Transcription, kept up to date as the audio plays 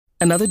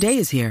Another day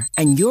is here,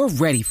 and you're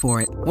ready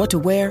for it. What to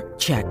wear?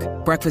 Check.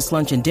 Breakfast,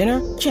 lunch, and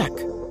dinner? Check.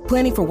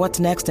 Planning for what's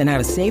next and how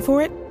to save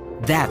for it?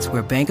 That's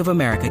where Bank of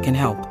America can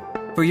help.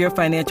 For your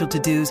financial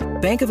to-dos,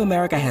 Bank of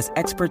America has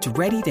experts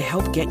ready to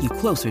help get you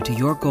closer to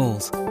your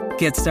goals.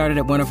 Get started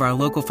at one of our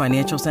local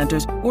financial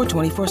centers or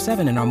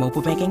 24/7 in our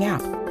mobile banking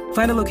app.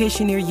 Find a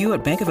location near you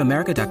at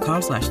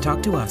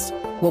bankofamerica.com/talktous.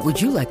 What would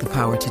you like the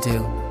power to do?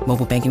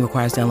 Mobile banking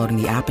requires downloading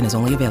the app and is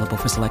only available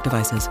for select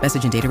devices.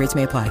 Message and data rates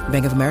may apply.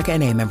 Bank of America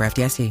N.A., member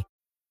FDIC.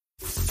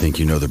 Think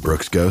you know the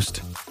Brooks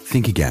Ghost?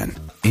 Think again.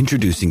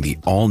 Introducing the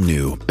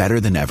all-new,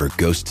 better-than-ever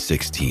Ghost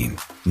 16.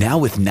 Now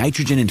with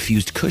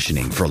nitrogen-infused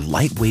cushioning for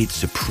lightweight,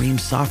 supreme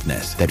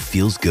softness that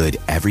feels good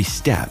every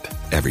step,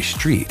 every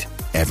street,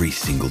 every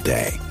single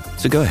day.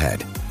 So go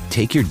ahead,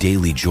 take your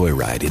daily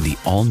joyride in the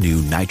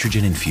all-new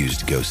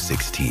nitrogen-infused Ghost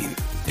 16.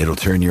 It'll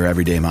turn your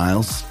everyday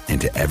miles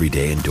into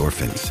everyday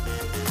endorphins.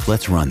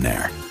 Let's run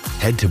there.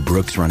 Head to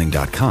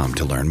brooksrunning.com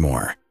to learn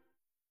more.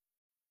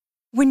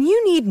 When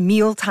you need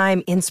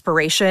mealtime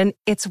inspiration,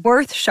 it's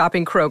worth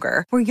shopping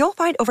Kroger, where you'll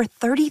find over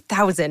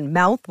 30,000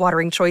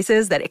 mouth-watering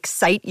choices that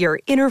excite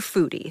your inner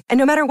foodie. And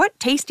no matter what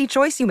tasty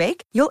choice you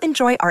make, you'll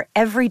enjoy our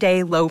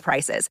everyday low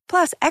prices,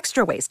 plus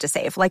extra ways to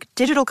save, like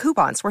digital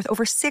coupons worth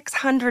over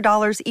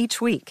 $600 each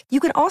week. You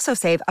can also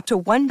save up to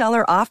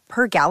 $1 off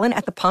per gallon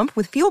at the pump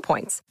with fuel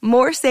points.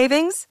 More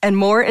savings and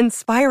more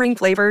inspiring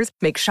flavors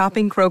make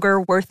shopping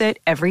Kroger worth it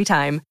every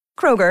time.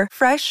 Kroger,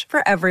 fresh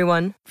for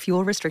everyone.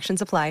 Fuel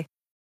restrictions apply.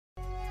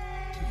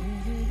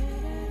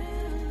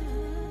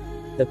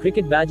 The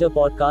Cricket Badger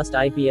Podcast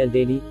IPL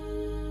Daily,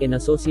 in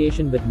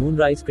association with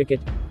Moonrise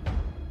Cricket.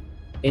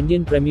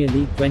 Indian Premier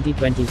League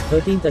 2020,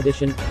 13th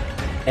edition.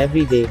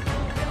 Every day,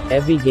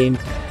 every game,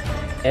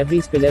 every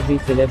spill, every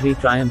thrill, every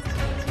triumph.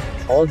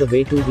 All the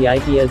way to the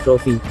IPL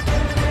trophy.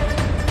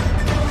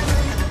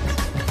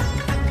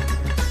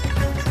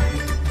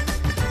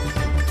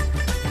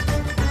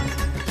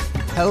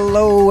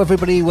 Hello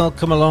everybody,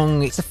 welcome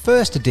along. It's the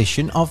first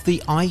edition of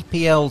the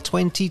IPL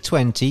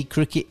 2020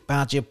 Cricket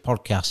Badger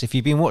podcast. If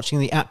you've been watching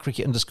the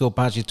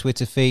 @cricket_badger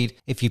Twitter feed,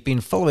 if you've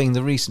been following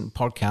the recent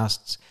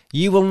podcasts,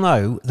 you will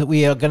know that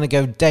we are going to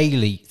go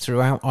daily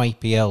throughout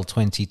IPL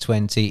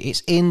 2020.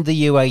 It's in the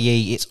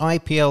UAE, it's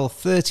IPL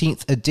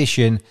 13th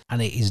edition,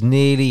 and it is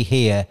nearly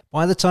here.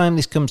 By the time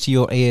this comes to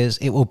your ears,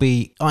 it will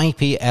be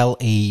IPL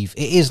Eve.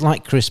 It is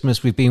like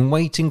Christmas. We've been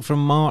waiting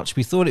from March.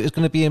 We thought it was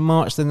going to be in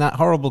March, then that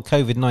horrible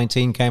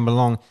COVID-19 came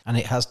along, and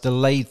it has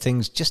delayed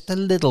things just a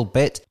little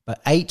bit.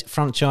 But 8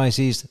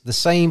 franchises, the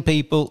same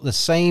people, the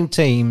same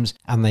teams,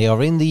 and they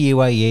are in the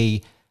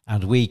UAE.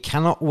 And we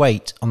cannot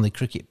wait on the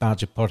Cricket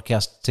Badger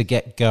podcast to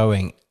get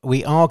going.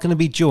 We are going to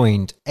be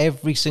joined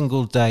every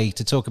single day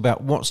to talk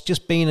about what's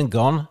just been and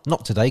gone,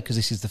 not today because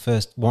this is the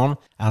first one,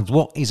 and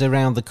what is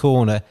around the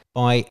corner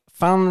by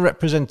fan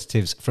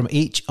representatives from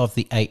each of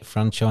the 8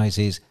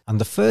 franchises. And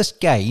the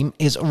first game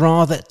is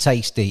rather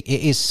tasty.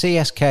 It is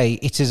CSK.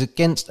 It is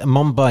against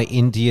Mumbai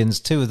Indians,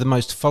 2 of the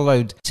most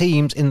followed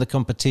teams in the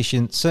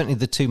competition, certainly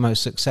the 2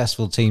 most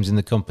successful teams in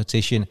the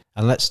competition.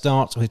 And let's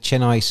start with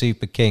Chennai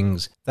Super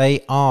Kings.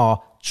 They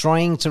are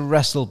trying to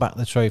wrestle back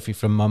the trophy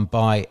from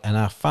Mumbai, and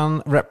our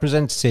fan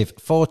representative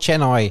for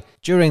Chennai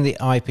during the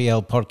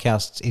IPL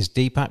podcasts is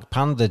Deepak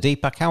Panda.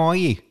 Deepak, how are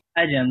you?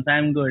 Hi James,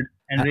 I'm good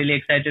and really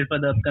excited for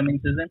the upcoming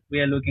season.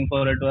 We are looking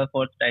forward to our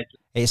 4th title.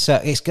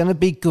 It's going to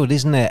be good,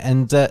 isn't it?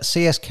 And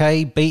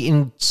CSK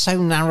beaten so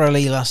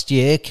narrowly last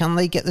year. Can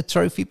they get the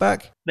trophy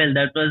back? Well,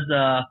 that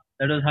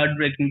was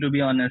heartbreaking, to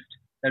be honest.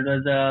 That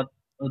was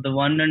the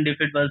 1-run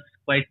defeat was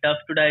quite tough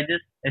to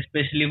digest,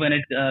 especially when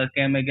it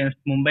came against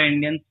Mumbai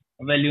Indians.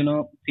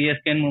 Well,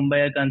 CSK and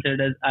Mumbai are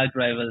considered as arch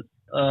rivals.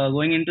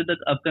 Going into the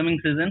upcoming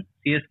season,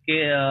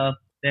 CSK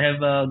they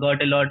have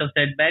got a lot of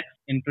setbacks,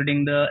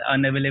 including the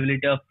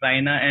unavailability of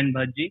Raina and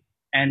Bhaji,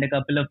 and a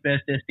couple of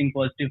players testing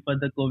positive for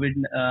the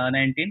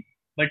COVID-19.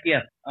 But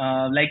yeah,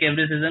 like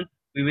every season,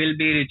 we will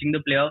be reaching the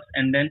playoffs,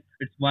 and then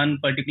it's one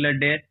particular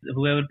day,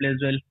 whoever plays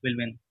well will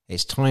win.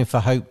 It's time for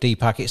hope,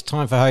 Deepak. It's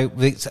time for hope.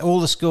 All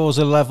the scores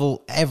are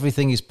level.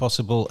 Everything is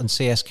possible. And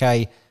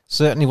CSK,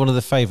 certainly one of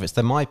the favourites.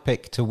 They're my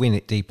pick to win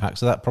it, Deepak.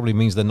 So that probably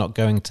means they're not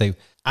going to.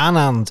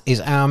 Anand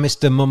is our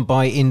Mr.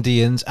 Mumbai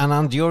Indians.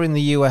 Anand, you're in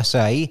the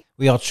USA.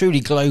 We are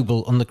truly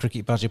global on the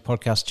Cricket Badger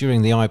podcast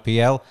during the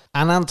IPL.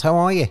 Anand, how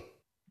are you?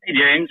 Hey,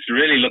 James.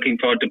 Really looking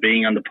forward to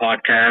being on the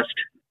podcast.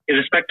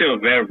 Irrespective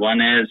of where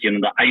one is,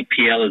 the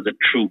IPL is a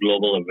true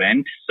global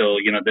event. So,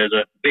 there's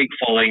a big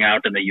following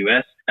out in the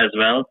US as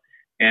well.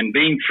 And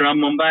being from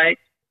Mumbai,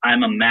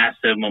 I'm a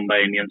massive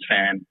Mumbai Indians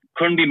fan.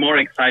 Couldn't be more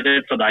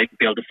excited for the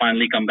IPL to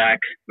finally come back.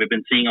 We've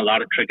been seeing a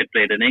lot of cricket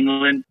played in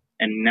England,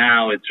 and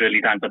now it's really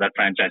time for that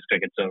franchise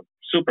cricket. So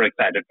super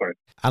excited for it.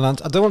 And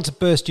I don't want to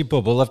burst your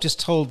bubble. I've just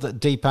told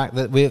Deepak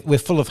that we're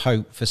full of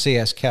hope for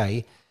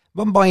CSK.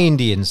 Mumbai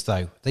Indians,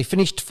 though, they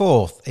finished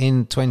 4th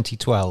in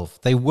 2012.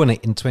 They won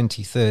it in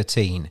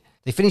 2013.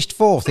 They finished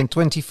 4th in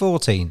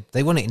 2014.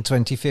 They won it in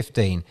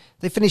 2015.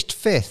 They finished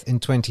 5th in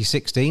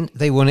 2016.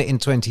 They won it in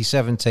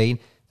 2017.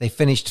 They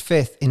finished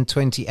 5th in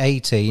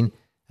 2018.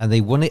 And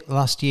they won it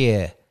last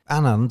year.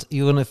 Anand,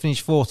 you're going to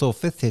finish 4th or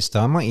 5th this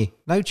time, aren't you?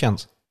 No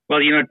chance. Well,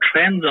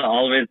 trends are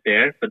always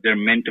there, but they're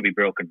meant to be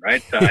broken,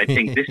 right? So I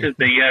think this is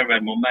the year where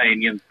Mumbai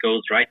Indians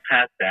goes right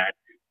past that.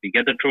 We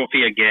get the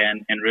trophy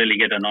again and really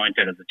get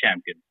anointed as the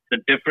champion. The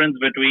difference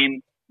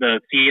between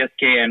the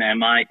CSK and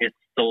MI is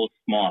so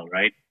small,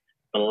 right?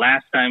 The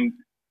last time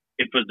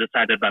it was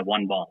decided by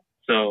one ball.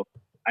 So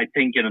I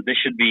think, this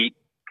should be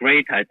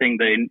great. I think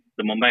the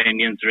Mumbai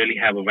Indians really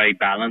have a very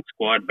balanced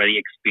squad, very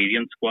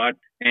experienced squad.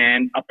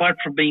 And apart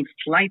from being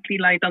slightly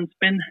light on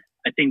spin,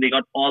 I think they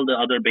got all the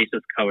other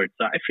bases covered.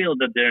 So I feel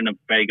that they're in a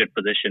very good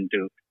position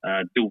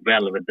to do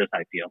well with this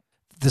IPL.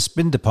 The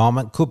spin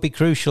department could be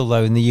crucial,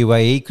 though, in the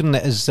UAE, couldn't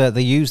it? As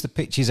they use the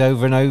pitches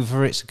over and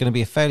over, it's going to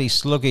be a fairly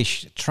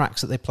sluggish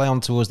tracks that they play on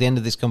towards the end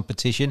of this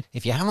competition.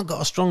 If you haven't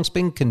got a strong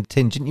spin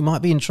contingent, you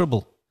might be in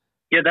trouble.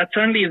 Yeah, that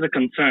certainly is a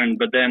concern.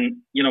 But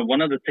then,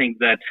 one of the things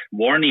that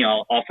Warney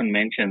often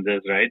mentions is,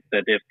 right,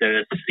 that if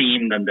there is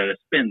seam, then there is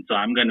spin. So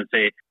I'm going to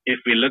say, if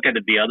we look at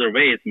it the other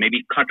ways,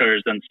 maybe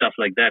cutters and stuff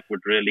like that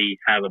would really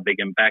have a big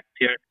impact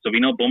here. So we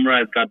know Bumrah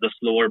has got the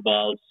slower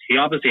balls. He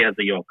obviously has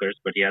the Yorkers,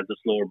 but he has the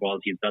slower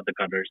balls. He's got the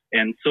cutters.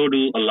 And so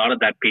do a lot of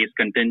that pace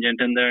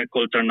contingent in there.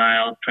 Coulter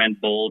Nile,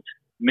 Trent Bolt,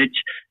 Mitch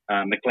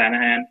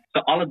McClanahan.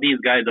 So all of these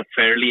guys are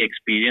fairly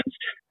experienced.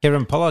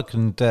 Kieran Pollard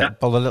can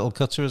bowl a little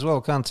cutter as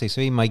well, can't he?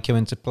 So he may come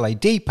into play.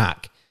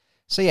 Deepak,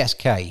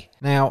 CSK.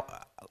 Now,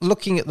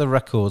 looking at the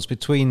records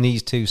between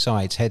these two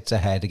sides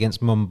head-to-head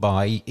against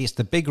Mumbai, it's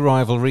the big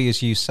rivalry,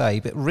 as you say,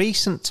 but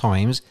recent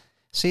times,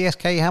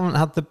 CSK haven't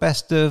had the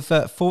best of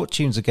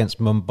fortunes against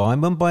Mumbai.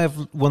 Mumbai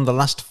have won the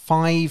last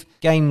 5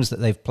 games that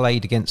they've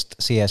played against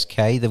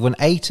CSK. They've won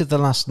 8 of the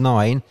last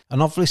 9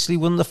 and obviously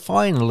won the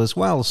final as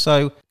well.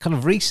 So kind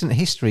of recent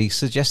history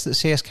suggests that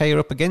CSK are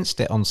up against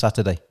it on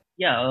Saturday.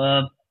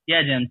 Yeah,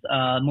 James.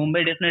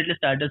 Mumbai definitely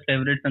started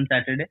favourites on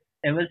Saturday.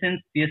 Ever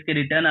since CSK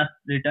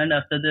returned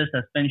after the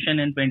suspension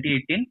in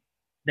 2018,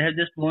 they have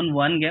just won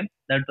one game.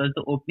 That was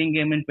the opening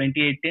game in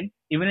 2018.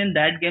 Even in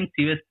that game,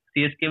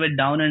 CSK were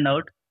down and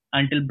out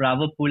until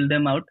Bravo pulled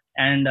them out,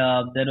 and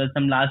there was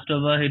some last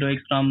over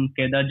heroics from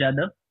Kedar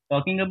Jadhav.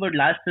 Talking about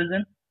last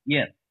season,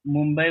 yeah,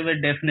 Mumbai were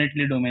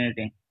definitely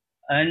dominating.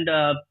 And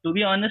to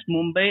be honest,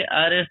 Mumbai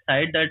are a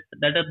side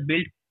that are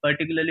built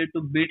particularly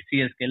to beat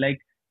CSK. Like,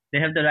 they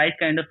have the right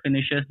kind of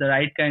finishers, the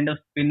right kind of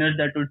spinners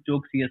that would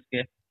choke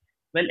CSK.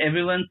 Well,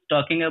 everyone's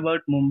talking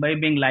about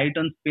Mumbai being light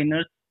on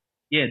spinners.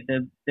 Yeah,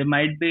 they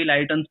might be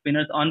light on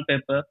spinners on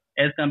paper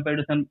as compared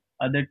to some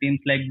other teams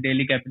like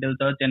Delhi Capitals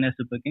or Chennai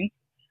Super Kings.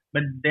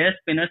 But their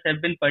spinners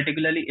have been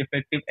particularly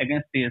effective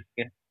against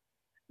CSK.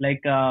 Like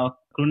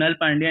Krunal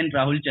Pandya and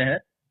Rahul Chahar,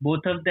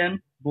 both of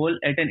them bowl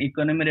at an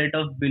economy rate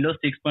of below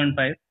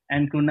 6.5,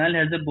 and Krunal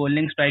has a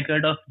bowling strike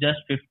rate of just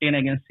 15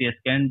 against CSK.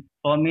 And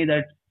for me,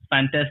 that's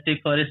fantastic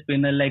for a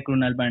spinner like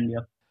Krunal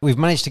Pandya. We've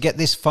managed to get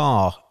this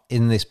far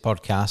in this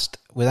podcast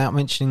without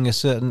mentioning a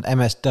certain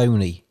MS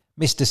Dhoni.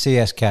 Mr.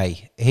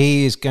 CSK,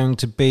 he is going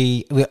to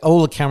be,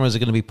 all the cameras are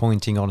going to be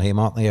pointing on him,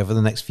 aren't they, over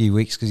the next few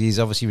weeks, because he's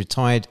obviously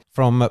retired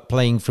from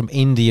playing from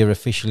India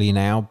officially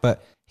now,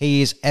 but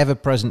he is ever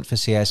present for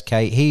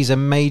CSK. He's a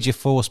major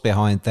force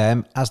behind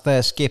them. As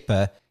their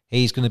skipper,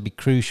 he's going to be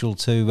crucial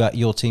to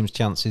your team's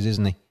chances,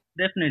 isn't he?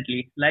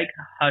 Definitely. Like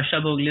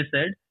Harsha Bhogle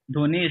said,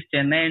 Dhoni is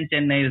Chennai and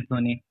Chennai is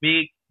Dhoni.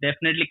 We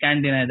definitely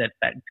can't deny that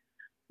fact.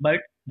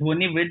 But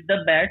Dhoni with the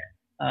bat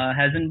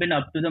hasn't been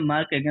up to the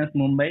mark against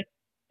Mumbai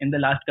in the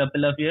last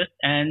couple of years,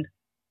 and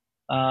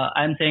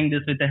I'm saying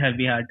this with a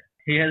heavy heart.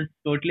 He has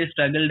totally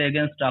struggled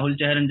against Rahul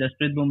Chahar and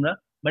Jasprit Bumrah,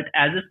 but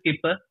as a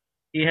skipper,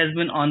 he has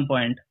been on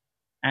point.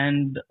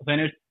 And when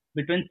it's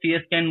between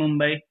CSK and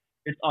Mumbai,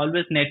 it's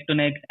always neck to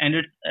neck, and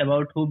it's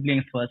about who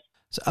blinks first.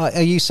 So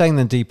are you saying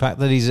then, Deepak,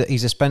 that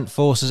he's a spent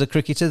force as a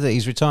cricketer, that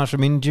he's retired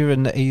from India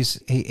and that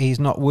he's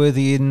not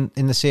worthy in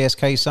the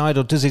CSK side,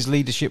 or does his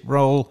leadership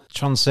role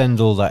transcend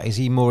all that? Is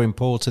he more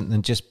important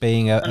than just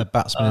being a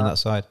batsman in that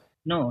side?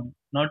 No,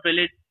 not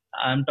really.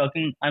 I'm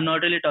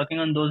not really talking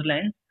on those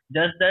lines.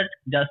 Just that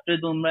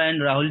Jasprit Bumrah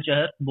and Rahul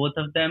Chahar, both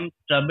of them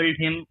troubled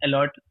him a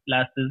lot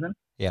last season.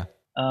 Yeah.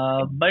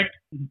 But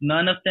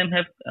none of them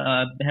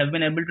have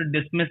been able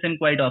to dismiss him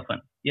quite often.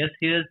 Yes,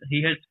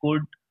 he has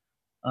scored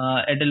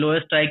at a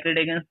lower strike rate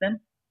against them,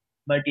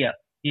 but yeah,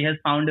 he has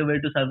found a way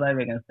to survive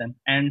against them.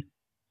 And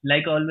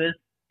like always,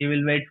 he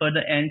will wait for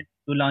the end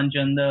to launch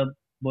on the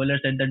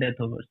bowlers at the death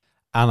overs.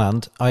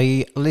 Anand,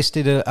 I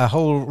listed a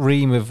whole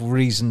ream of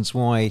reasons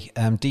why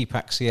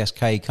Deepak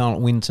CSK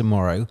can't win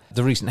tomorrow.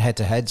 The recent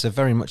head-to-heads are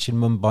very much in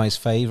Mumbai's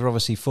favour.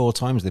 Obviously, 4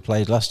 times they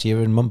played last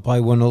year and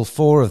Mumbai won all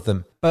 4 of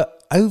them.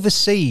 But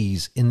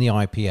overseas in the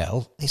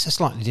IPL, it's a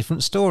slightly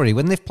different story.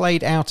 When they've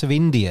played out of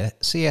India,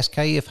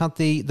 CSK have had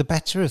the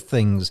better of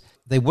things.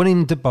 They won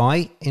in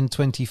Dubai in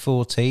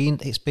 2014.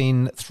 It's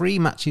been 3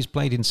 matches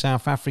played in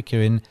South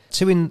Africa,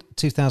 2 in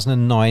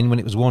 2009 when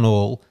it was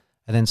 1-1.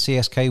 And then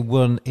CSK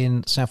won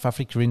in South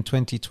Africa in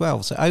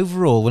 2012. So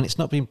overall, when it's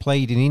not been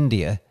played in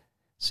India,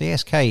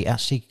 CSK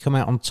actually come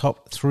out on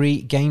top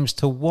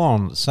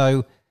 3-1.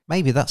 So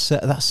maybe that's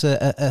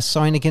a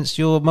sign against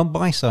your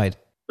Mumbai side.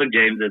 Look,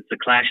 James, it's the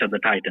clash of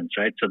the titans,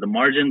 right? So the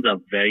margins are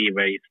very,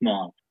 very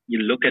small. You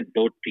look at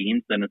both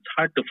teams, then it's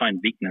hard to find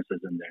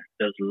weaknesses in there.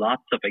 There's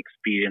lots of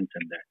experience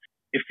in there.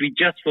 If we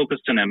just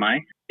focused on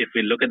MI, if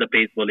we look at the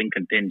pace bowling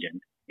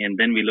contingent, and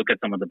then we look at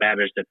some of the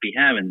batters that we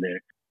have in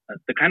there,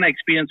 the kind of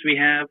experience we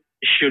have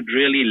should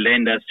really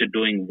lend us to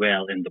doing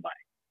well in Dubai.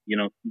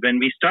 When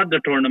we start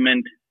the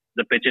tournament,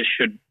 the pitches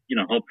should,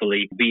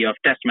 hopefully be of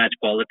test match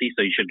quality.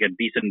 So you should get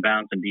decent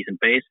bounce and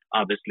decent pace.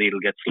 Obviously, it'll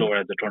get slower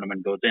as the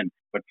tournament goes in.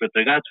 But with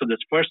regards to this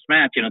first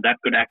match, that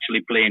could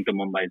actually play into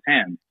Mumbai's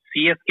hands.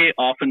 CSK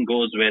often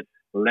goes with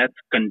let's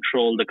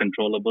control the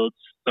controllables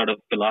sort of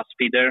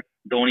philosophy there.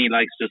 Dhoni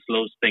likes to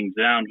slow things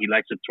down. He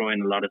likes to throw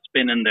in a lot of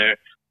spin in there.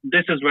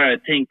 This is where I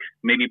think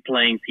maybe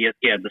playing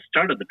CSK at the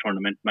start of the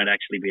tournament might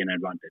actually be an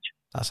advantage.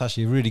 That's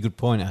actually a really good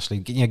point,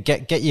 actually.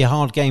 Get your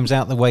hard games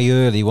out the way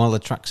early while the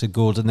tracks are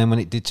good, and then when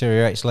it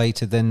deteriorates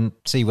later, then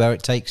see where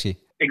it takes you.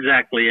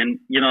 Exactly. And,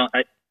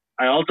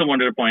 I also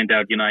wanted to point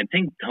out, I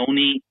think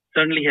Dhoni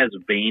certainly has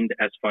waned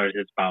as far as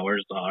his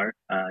powers are.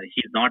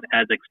 He's not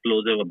as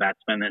explosive a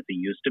batsman as he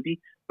used to be,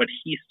 but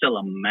he's still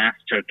a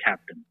master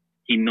captain.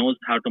 He knows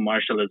how to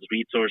marshal his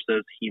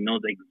resources. He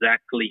knows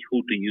exactly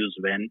who to use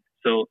when.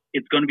 So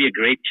it's going to be a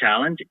great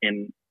challenge,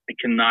 and I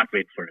cannot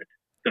wait for it.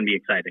 It's going to be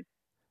exciting.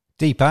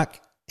 Deepak,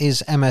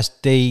 is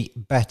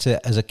MSD better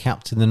as a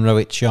captain than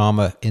Rohit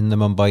Sharma in the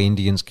Mumbai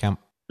Indians camp?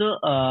 So,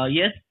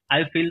 yes,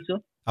 I feel so.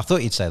 I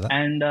thought you'd say that.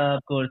 And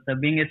of course,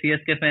 being a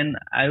CSK fan,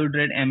 I would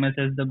rate MS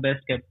as the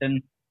best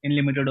captain in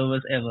limited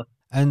overs ever.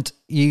 And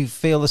you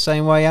feel the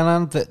same way,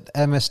 Anand, that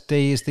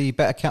MSD is the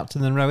better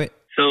captain than Rohit?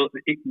 So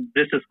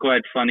this is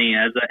quite funny.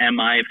 As a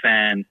MI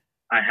fan,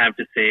 I have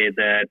to say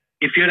that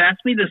if you'd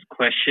asked me this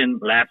question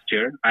last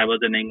year, I was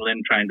in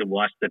England trying to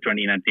watch the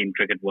 2019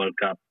 Cricket World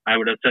Cup. I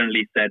would have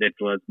certainly said it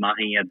was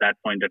Mahi at that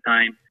point of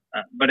time.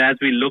 But as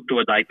we look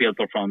towards IPL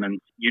performance,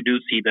 you do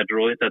see that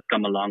Rohit has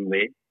come a long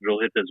way.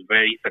 Rohit is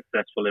very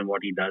successful in what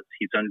he does.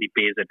 He certainly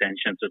pays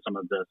attention to some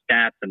of the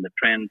stats and the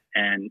trends,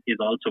 and is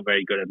also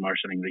very good at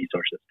marshalling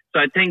resources. So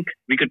I think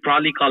we could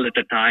probably call it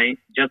a tie,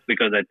 just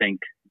because I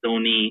think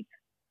Dhoni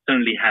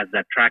certainly has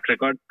that track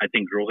record. I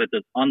think Rohit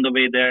is on the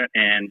way there,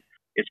 and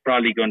it's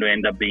probably going to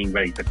end up being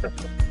very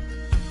successful.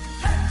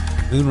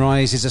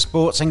 Moonrise is a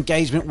sports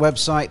engagement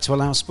website to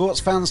allow sports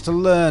fans to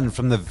learn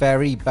from the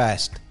very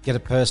best. Get a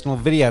personal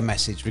video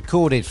message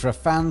recorded for a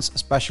fan's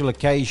special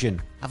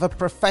occasion. Have a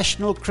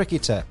professional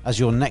cricketer as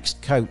your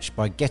next coach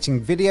by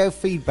getting video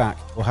feedback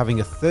or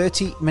having a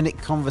 30-minute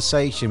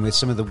conversation with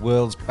some of the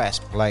world's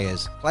best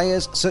players.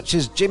 Players such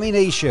as Jimmy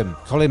Neesham,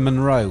 Colin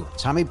Munro,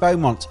 Tammy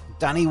Beaumont,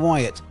 Danny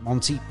Wyatt,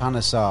 Monty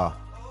Panesar.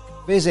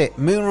 Visit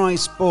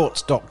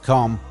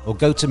moonrisesports.com or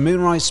go to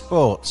Moonrise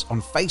Sports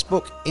on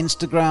Facebook,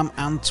 Instagram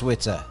and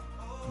Twitter.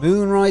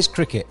 Moonrise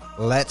Cricket,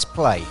 let's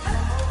play.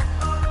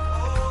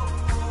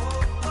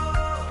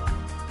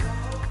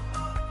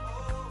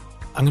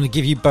 I'm going to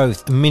give you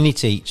both a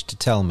minute each to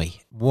tell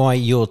me why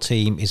your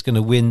team is going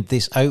to win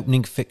this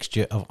opening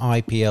fixture of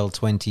IPL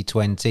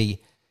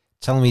 2020.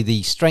 Tell me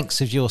the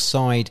strengths of your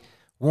side,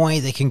 why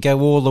they can go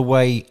all the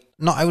way,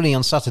 not only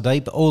on Saturday,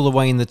 but all the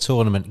way in the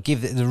tournament.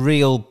 Give it the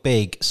real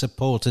big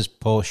supporters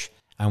push.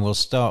 And we'll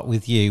start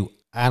with you,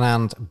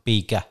 Anand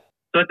Biga.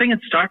 So I think it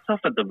starts off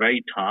at the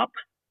very top.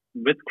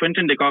 With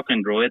Quinton de Kock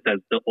and Rohit as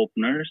the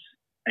openers,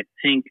 I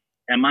think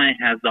MI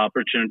has the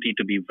opportunity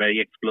to be very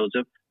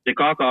explosive. De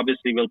Kock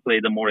obviously will play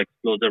the more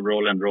explosive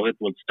role, and Rohit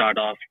will start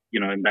off,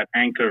 in that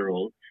anchor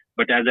role.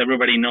 But as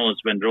everybody knows,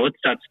 when Rohit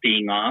starts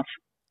teeing off,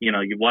 you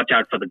watch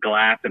out for the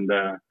glass in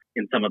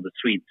some of the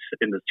suites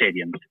in the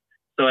stadiums.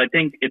 So I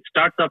think it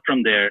starts up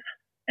from there.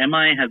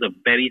 MI has a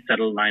very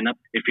settled lineup.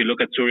 If you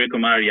look at Surya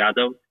Kumar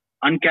Yadav,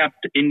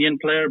 uncapped Indian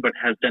player, but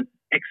has done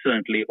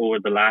excellently over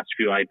the last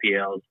few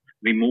IPLs.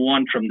 We move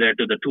on from there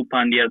to the two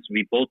Pandyas.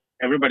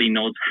 Everybody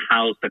knows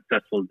how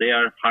successful they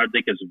are.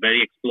 Hardik is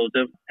very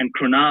explosive, and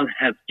Krunal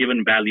has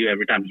given value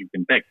every time he's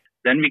been picked.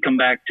 Then we come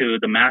back to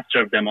the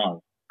master of them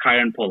all,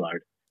 Kieron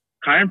Pollard.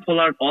 Kieron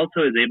Pollard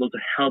also is able to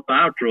help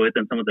out Rohit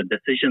in some of the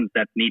decisions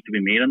that need to be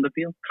made on the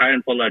field.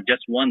 Kieron Pollard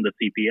just won the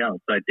CPL.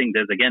 So I think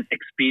there's, again,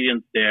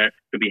 experience there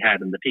to be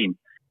had in the team.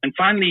 And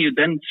finally, you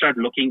then start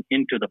looking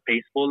into the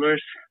pace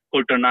bowlers,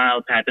 Coulter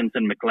Nile,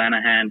 Pattinson,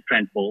 McClanahan,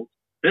 Trent Bolt.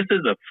 This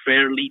is a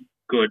fairly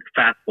good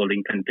fast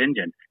bowling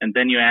contingent. And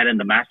then you add in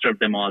the master of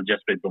them all,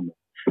 Jasprit Bumrah.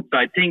 So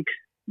I think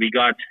we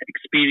got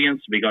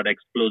experience, we got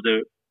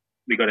explosive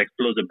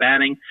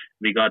batting,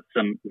 we got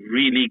some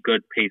really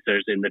good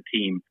pacers in the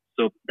team.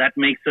 So that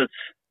makes us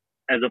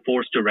as a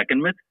force to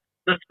reckon with.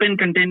 The spin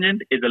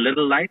contingent is a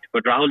little light,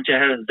 but Rahul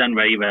Chahar has done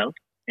very well.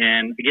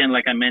 And again,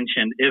 like I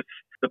mentioned, if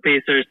the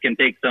pacers can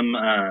take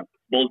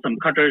bowl some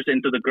cutters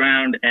into the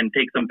ground and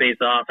take some pace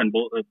off and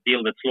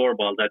deal with slower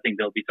balls, I think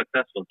they'll be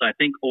successful. So I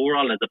think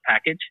overall as a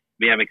package,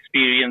 we have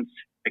experience,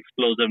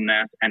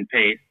 explosiveness, and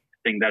pace.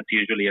 I think that's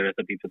usually a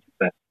recipe for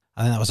success.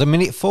 I think that was a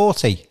minute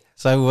 40.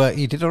 So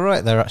you did all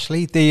right there,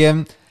 actually.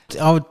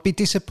 I would be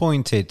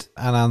disappointed,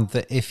 Anand,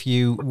 that if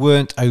you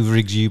weren't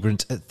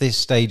over-exuberant at this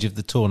stage of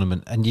the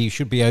tournament, and you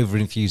should be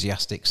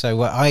over-enthusiastic.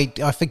 So I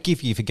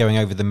forgive you for going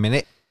over the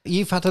minute.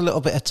 You've had a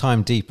little bit of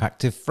time, Deepak,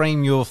 to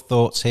frame your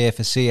thoughts here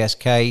for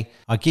CSK.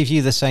 I give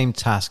you the same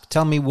task.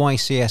 Tell me why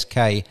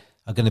CSK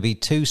are going to be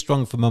too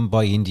strong for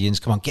Mumbai Indians.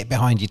 Come on, get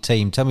behind your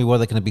team. Tell me why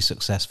they're going to be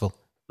successful.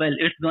 Well,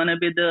 it's going to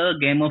be the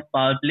game of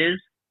power plays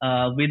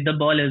with the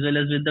ball as well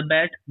as with the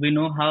bat. We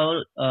know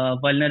how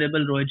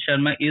vulnerable Rohit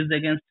Sharma is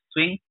against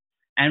swing.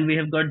 And we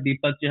have got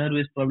Deepak Chahar, who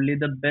is probably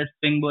the best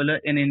swing bowler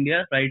in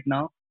India right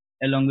now,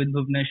 along with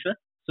Bhuvneshwar.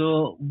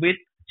 So with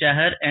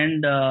Chahar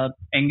and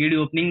Engidi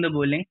opening the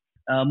bowling,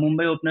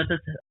 Mumbai openers are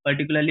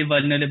particularly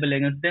vulnerable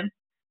against them.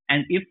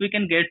 And if we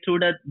can get through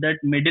that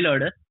middle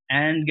order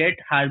and get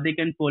Hardik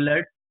and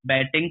Pollard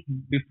batting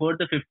before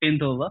the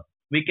 15th over,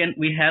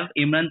 we have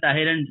Imran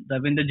Tahir and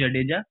Ravindra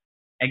Jadeja,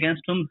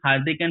 against whom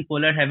Hardik and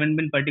Pollard haven't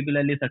been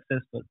particularly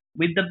successful.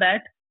 With the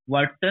bat,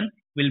 Watson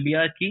will be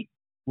our key.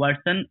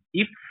 Watson,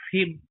 if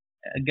he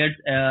gets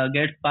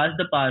past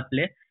the power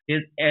play,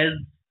 is as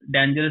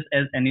dangerous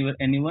as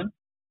anyone.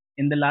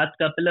 In the last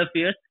couple of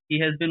years, he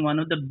has been one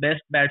of the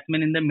best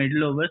batsmen in the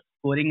middle overs,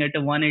 scoring at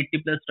a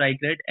 180 plus strike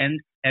rate and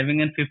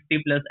having a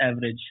 50 plus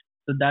average.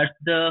 So that's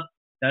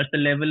the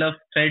level of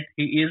threat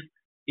he is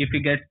if he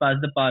gets past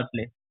the power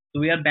play.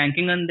 So we are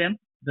banking on them.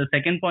 The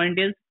second point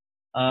is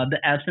the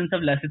absence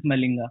of Lasith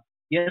Malinga.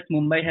 Yes,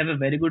 Mumbai have a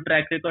very good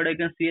track record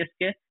against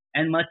CSK,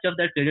 and much of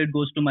that credit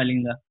goes to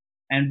Malinga.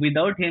 And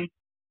without him,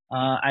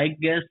 I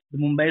guess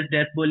Mumbai's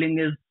death bowling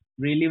is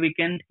really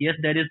weakened. Yes,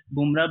 there is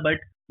Bumrah, but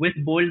with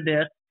Bolt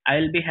there,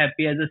 I'll be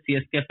happy as a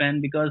CSK fan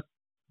because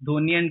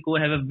Dhoni and co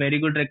have a very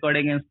good record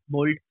against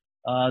Bolt.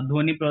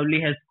 Dhoni probably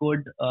has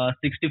scored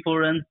 64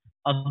 runs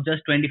of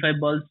just 25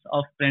 balls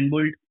of Trent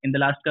Bolt in the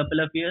last couple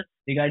of years.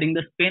 Regarding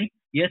the spin,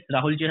 yes,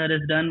 Rahul Chahar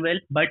has done well,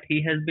 but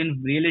he has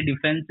been really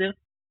defensive.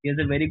 He has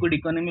a very good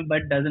economy,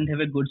 but doesn't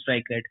have a good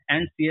strike rate.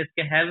 And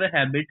CSK have a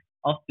habit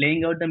of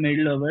playing out the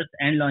middle overs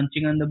and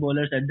launching on the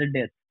bowlers at the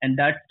death. And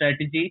that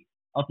strategy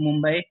of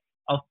Mumbai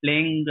of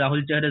playing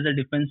Rahul Chahar as a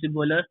defensive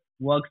bowler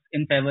works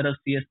in favor of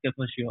CSK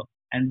for sure.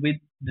 And with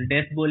the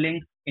death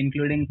bowling,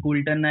 including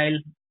Coulter Nile,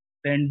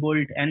 Trent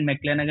Bolt and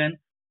McClenaghan,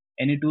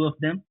 any two of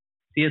them,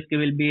 CSK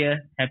will be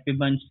a happy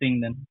bunch seeing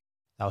them.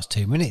 That was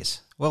 2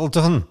 minutes. Well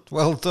done,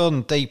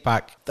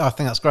 Deepak. I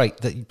think that's great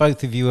that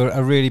both of you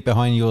are really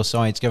behind your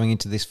sides going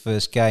into this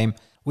first game.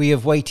 We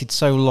have waited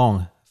so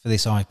long for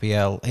this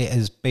IPL. It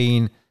has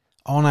been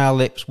on our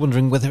lips,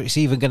 wondering whether it's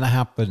even going to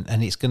happen,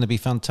 and it's going to be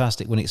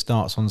fantastic when it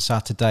starts on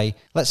Saturday.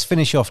 Let's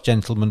finish off,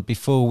 gentlemen,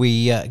 before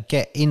we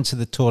get into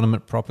the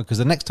tournament proper, because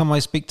the next time I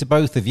speak to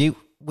both of you,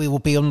 we will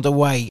be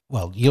underway.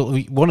 Well,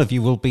 one of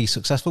you will be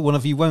successful, one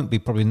of you won't be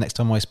probably the next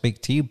time I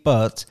speak to you,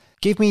 but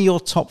give me your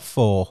top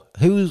four.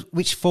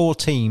 Which four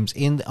teams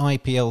in the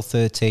IPL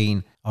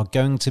 13 are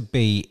going to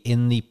be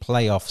in the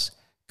playoffs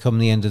come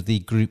the end of the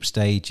group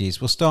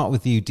stages? We'll start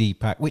with you,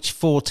 Deepak. Which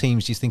four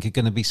teams do you think are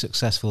going to be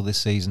successful this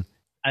season?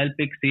 I'll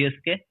pick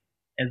CSK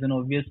as an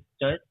obvious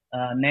choice.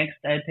 Next,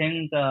 I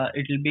think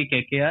it will be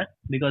KKR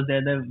because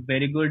they're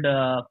very good.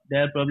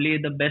 They're probably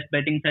the best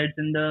betting sides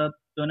in the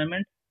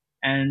tournament,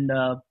 and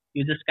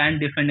you just can't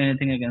defend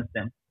anything against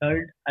them.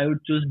 Third, I would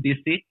choose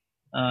DC,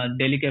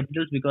 Delhi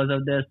Capitals, because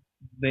of their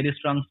very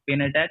strong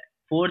spin attack.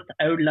 Fourth,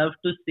 I would love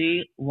to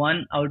see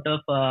one out of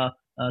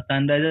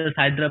Sunrisers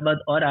Hyderabad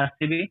or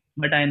RCB,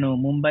 but I know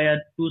Mumbai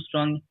are too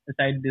strong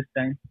side this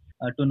time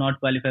to not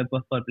qualify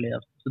for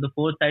playoffs. So the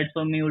four sides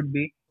for me would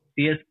be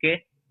CSK,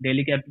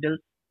 Delhi Capitals,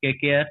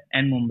 KKR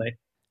and Mumbai.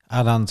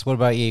 Adant, what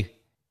about you?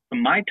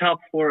 My top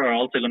four are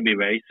also going to be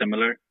very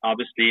similar.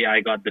 Obviously,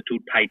 I got the two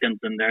Titans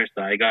in there,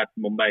 so I got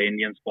Mumbai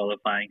Indians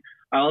qualifying.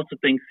 I also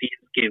think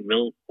CSK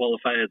will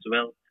qualify as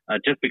well,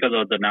 just because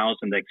of the nous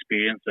and the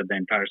experience that the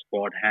entire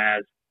squad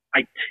has.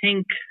 I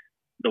think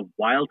the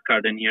wild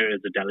card in here is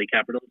the Delhi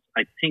Capitals.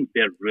 I think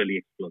they're really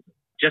explosive.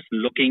 Just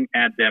looking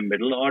at their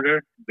middle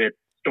order with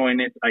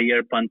Stoinis,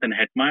 Iyer, Pant and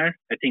Hetmeyer,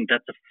 I think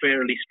that's a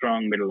fairly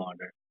strong middle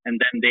order.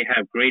 And then they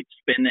have great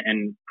spin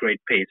and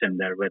great pace in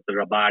there with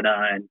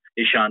Rabada and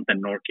Ishant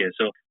and Nortje.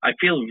 So I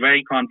feel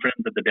very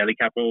confident that the Delhi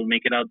Capital will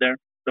make it out there.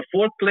 The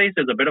fourth place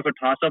is a bit of a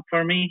toss-up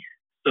for me.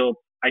 So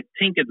I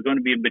think it's going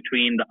to be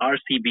between the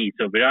RCB,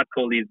 so Virat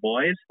Kohli's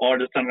boys, or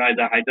the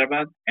Sunrisers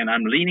Hyderabad. And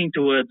I'm leaning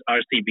towards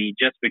RCB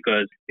just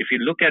because if you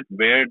look at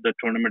where the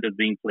tournament is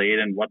being played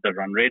and what the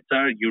run rates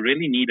are, you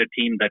really need a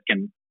team that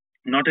can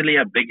not only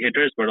have big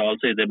hitters, but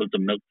also is able to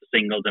milk the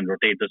singles and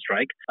rotate the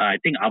strike. I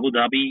think Abu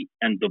Dhabi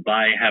and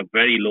Dubai have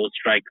very low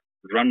strike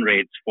run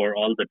rates for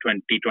all the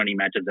 2020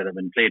 matches that have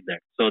been played there.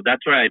 So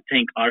that's where I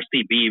think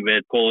RCB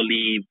with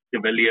Kohli, De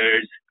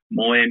Villiers,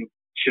 Moen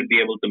should be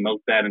able to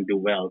milk that and do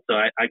well. So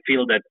I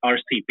feel that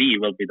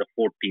RCB will be the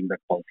fourth team that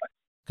qualifies.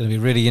 Going to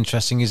be really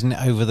interesting, isn't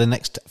it, over the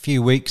next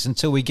few weeks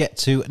until we get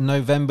to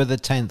November the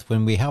 10th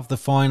when we have the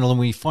final and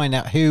we find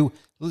out who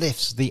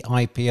lifts the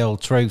IPL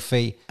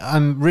trophy.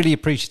 I'm really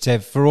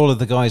appreciative for all of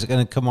the guys that are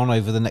going to come on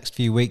over the next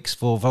few weeks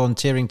for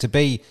volunteering to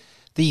be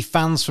the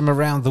fans from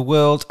around the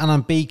world. And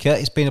Ambika,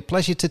 it's been a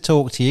pleasure to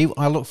talk to you.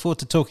 I look forward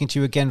to talking to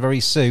you again very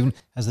soon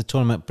as the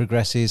tournament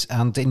progresses,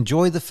 and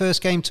enjoy the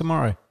first game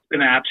tomorrow. It's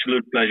been an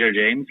absolute pleasure,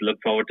 James. Look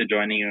forward to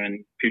joining you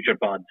in future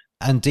pods.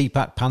 and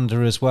Deepak Panda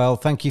as well.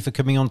 Thank you for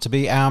coming on to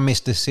be our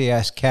Mr.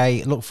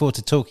 CSK. Look forward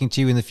to talking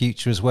to you in the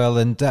future as well,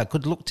 and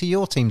good luck to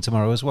your team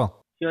tomorrow as well.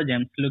 Sure,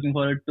 James. Looking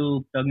forward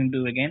to talking to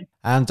you again.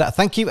 And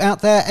thank you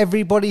out there,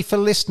 everybody, for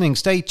listening.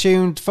 Stay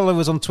tuned. Follow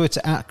us on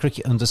Twitter at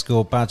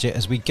cricket_badger.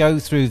 As we go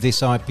through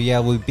this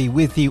IPL, we'll be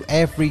with you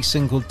every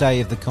single day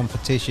of the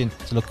competition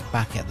to look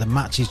back at the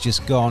matches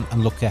just gone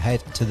and look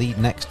ahead to the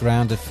next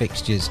round of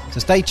fixtures. So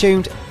stay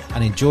tuned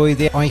and enjoy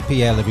the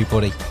IPL,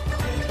 everybody.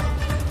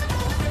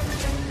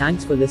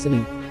 Thanks for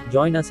listening.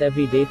 Join us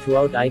every day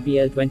throughout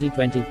IPL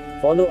 2020.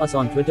 Follow us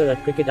on Twitter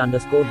at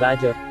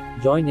cricket_badger.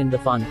 Join in the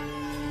fun.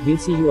 We'll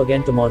see you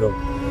again tomorrow.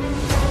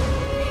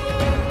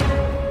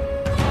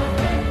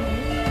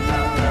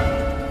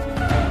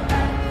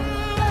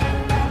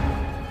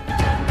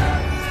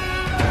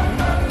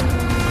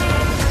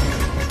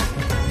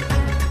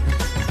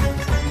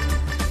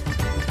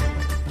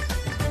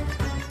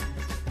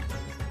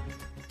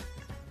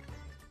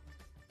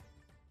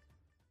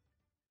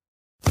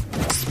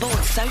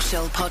 Sports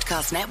Social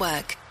Podcast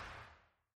Network.